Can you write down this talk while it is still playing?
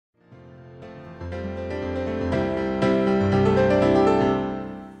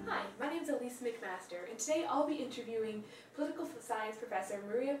McMaster, and today I'll be interviewing political science professor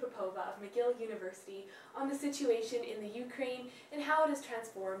Maria Popova of McGill University on the situation in the Ukraine and how it has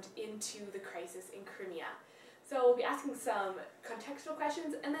transformed into the crisis in Crimea. So we'll be asking some contextual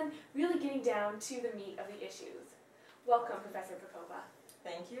questions and then really getting down to the meat of the issues. Welcome, Professor Popova.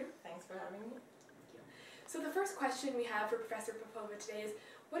 Thank you. Thanks for having me. Thank you. So the first question we have for Professor Popova today is,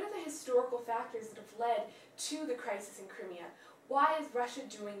 what are the historical factors that have led to the crisis in Crimea? Why is Russia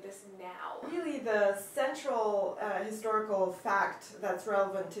doing this now? Really, the central historical fact that's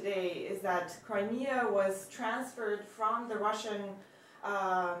relevant today is that Crimea was transferred from the Russian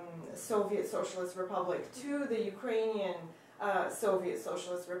Soviet Socialist Republic to the Ukrainian Soviet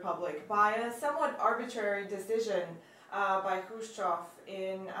Socialist Republic by a somewhat arbitrary decision by Khrushchev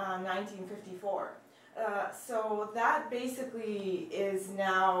in 1954. So that basically is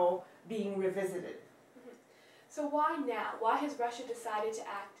now being revisited. So why now? Why has Russia decided to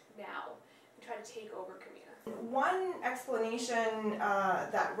act now and try to take over Crimea? One explanation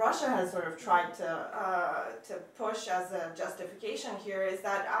that Russia has sort of tried to push as a justification here is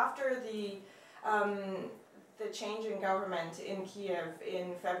that after the change in government in Kiev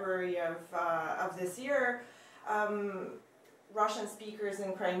in February of this year, Russian speakers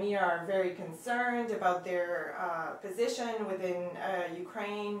in Crimea are very concerned about their position within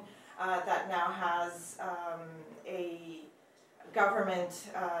Ukraine that now has a government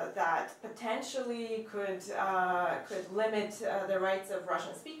that potentially could limit the rights of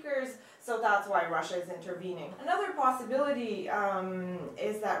Russian speakers, so that's why Russia is intervening. Another possibility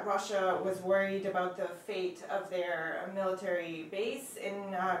is that Russia was worried about the fate of their military base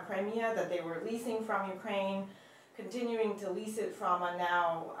in Crimea that they were leasing from Ukraine. Continuing to lease it from a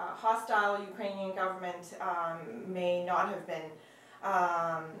now hostile Ukrainian government may not have been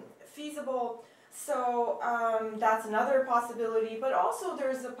feasible. So that's another possibility, but also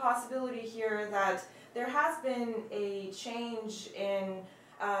there's a possibility here that there has been a change in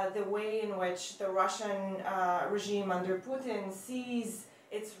the way in which the Russian regime under Putin sees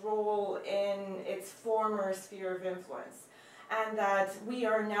its role in its former sphere of influence, and that we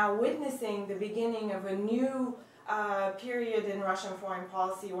are now witnessing the beginning of a new period in Russian foreign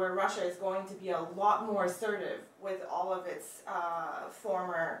policy where Russia is going to be a lot more assertive with all of its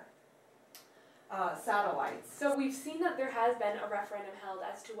former satellites. So we've seen that there has been a referendum held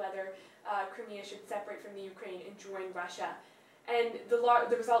as to whether Crimea should separate from the Ukraine and join Russia, and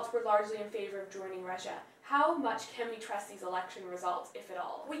the results were largely in favor of joining Russia. How much can we trust these election results, if at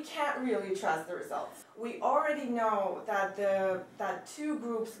all? We can't really trust the results. We already know that that two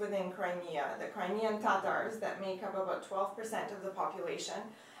groups within Crimea, the Crimean Tatars that make up about 12% of the population,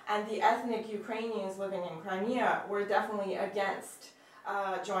 and the ethnic Ukrainians living in Crimea were definitely against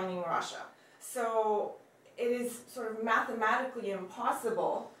joining Russia. So it is sort of mathematically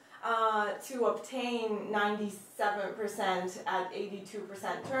impossible to obtain 97% at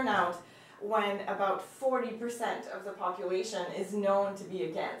 82% turnout when about 40% of the population is known to be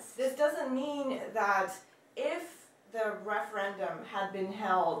against. This doesn't mean that if the referendum had been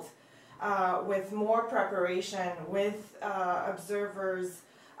held with more preparation, with observers,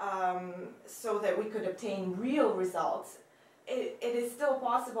 so that we could obtain real results, it is still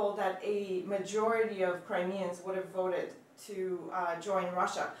possible that a majority of Crimeans would have voted to join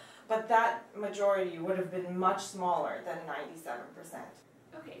Russia, but that majority would have been much smaller than 97%.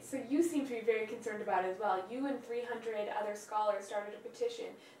 Okay, so you seem to be very concerned about it as well. You and 300 other scholars started a petition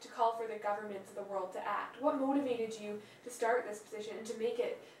to call for the governments of the world to act. What motivated you to start this petition and to make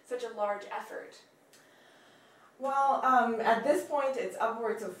it such a large effort? Well, at this point it's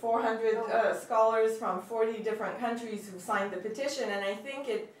upwards of 400 scholars from 40 different countries who signed the petition, and I think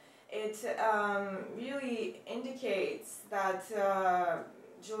it really indicates that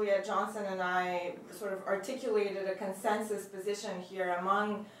Juliet Johnson and I sort of articulated a consensus position here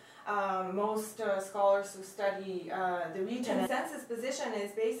among most scholars who study the region. The consensus position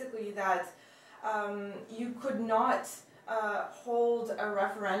is basically that you could not hold a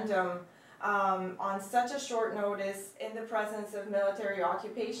referendum on such a short notice in the presence of military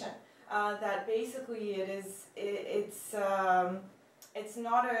occupation. That basically it's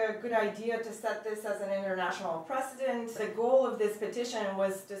not a good idea to set this as an international precedent. The goal of this petition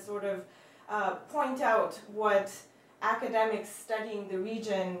was to sort of point out what academics studying the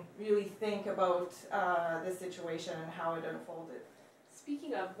region really think about the situation and how it unfolded.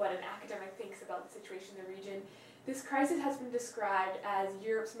 Speaking of what an academic thinks about the situation in the region, this crisis has been described as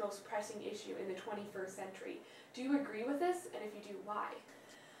Europe's most pressing issue in the 21st century. Do you agree with this? And if you do, why?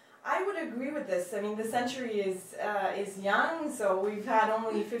 I would agree with this. I mean, the century is young, so we've had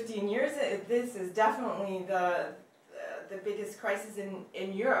only 15 years. This is definitely the the biggest crisis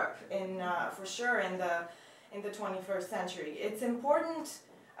in Europe, for sure in the 21st century. It's important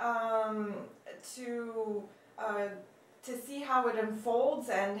to see how it unfolds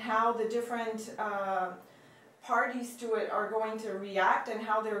and how the different parties to it are going to react and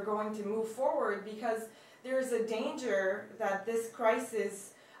how they're going to move forward, because there's a danger that this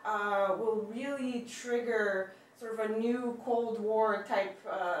crisis will really trigger sort of a new Cold War type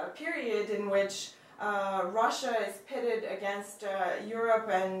period in which Russia is pitted against Europe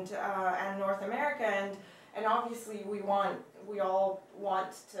and North America, and obviously we all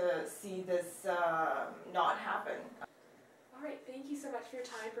want to see this not happen. All right, thank you so much for your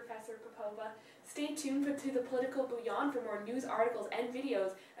time, Professor Popova. Stay tuned to the Political Bouillon for more news articles and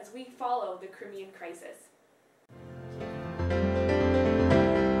videos as we follow the Crimean crisis.